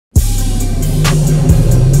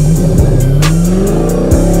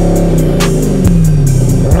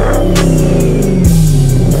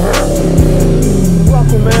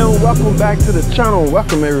channel.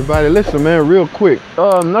 Welcome everybody. Listen, man, real quick,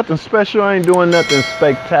 nothing special. I ain't doing nothing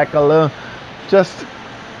spectacular, just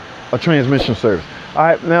a transmission service. All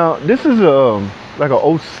right, now this is like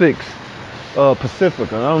a 06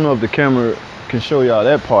 Pacifica. I don't know if the camera can show y'all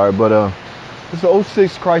that part, but it's a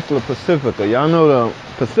 06 Chrysler Pacifica. Y'all know the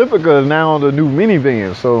Pacifica is now the new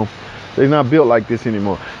minivan, so they're not built like this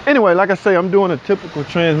anymore. Anyway, like I say, I'm doing a typical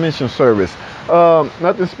transmission service.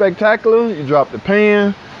 Nothing spectacular. You drop the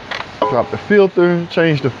pan, drop the filter,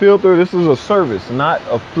 change the filter. This is a service, not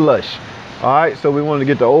a flush. All right, so we wanted to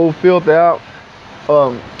get the old filter out.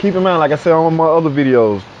 Keep in mind, like I said on my other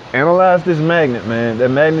videos, analyze this magnet, man. That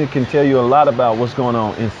magnet can tell you a lot about what's going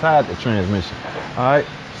on inside the transmission. All right,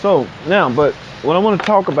 so now, but what I want to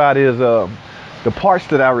talk about is the parts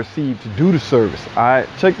that I received to do the service. All right,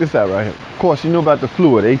 check this out right here. Of course, you know about the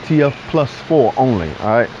fluid, ATF plus 4 only. All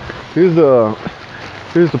right, here's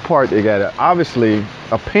the part they got. Obviously,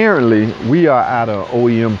 apparently, we are out of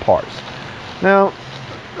OEM parts. Now,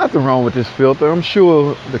 nothing wrong with this filter. I'm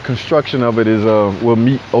sure the construction of it is will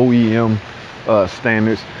meet OEM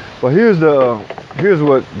standards. But here's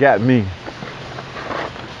what got me.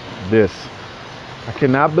 This. I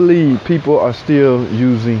cannot believe people are still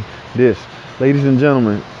using this. Ladies and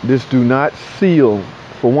gentlemen, this do not seal,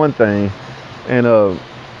 for one thing, and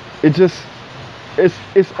its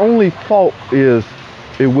only fault is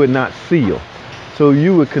it would not seal. So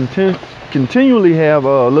you would continually have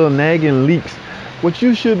little nagging leaks. What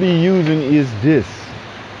you should be using is this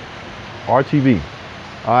RTV.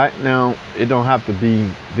 All right, now it don't have to be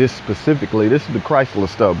this specifically. This is the Chrysler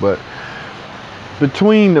stuff, but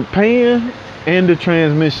between the pan and the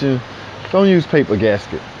transmission, don't use paper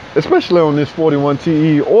gasket, especially on this 41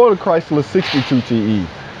 TE or the Chrysler 62 TE.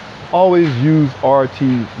 Always use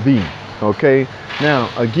RTV. Okay, now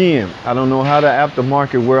again, I don't know how the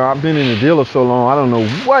aftermarket, where I've been in the dealer so long, I don't know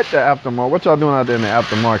what the aftermarket, what y'all doing out there in the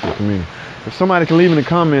aftermarket community. If somebody can leave in the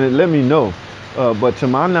comment, let me know. But to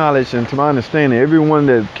my knowledge and to my understanding, everyone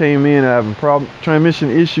that came in having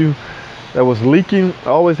transmission issue that was leaking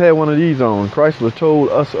always had one of these on. Chrysler told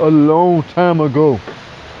us a long time ago,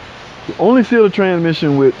 you only seal the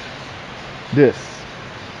transmission with this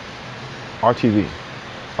RTV.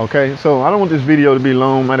 Okay, so I don't want this video to be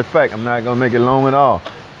long. Matter of fact, I'm not gonna make it long at all.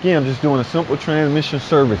 Again, I'm just doing a simple transmission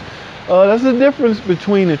service. That's the difference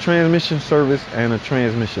between a transmission service and a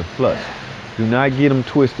transmission flush. Do not get them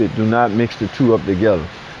twisted. Do not mix the two up together.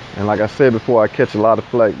 And like I said before, I catch a lot of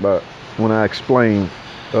flack but when I explain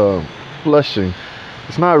flushing.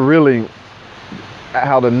 It's not really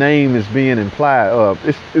how the name is being implied.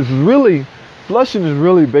 It's really, flushing is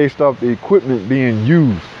really based off the equipment being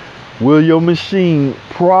used. Will your machine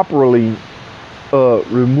properly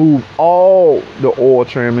remove all the oil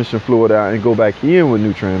transmission fluid out and go back in with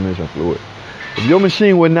new transmission fluid? If your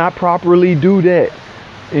machine would not properly do that,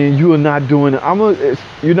 and you are not doing it,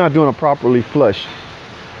 you're not doing a properly flush.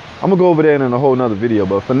 I'm gonna go over there in a whole nother video,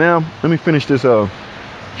 but for now, let me finish this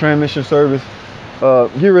transmission service.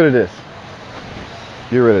 Get rid of this.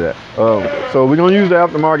 Get rid of that. So we're gonna use the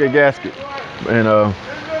aftermarket gasket, and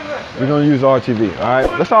we're gonna use RTV. All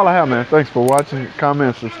right, that's all I have, man. Thanks for watching.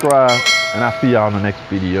 Comment, subscribe, and I'll see y'all in the next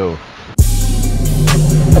video.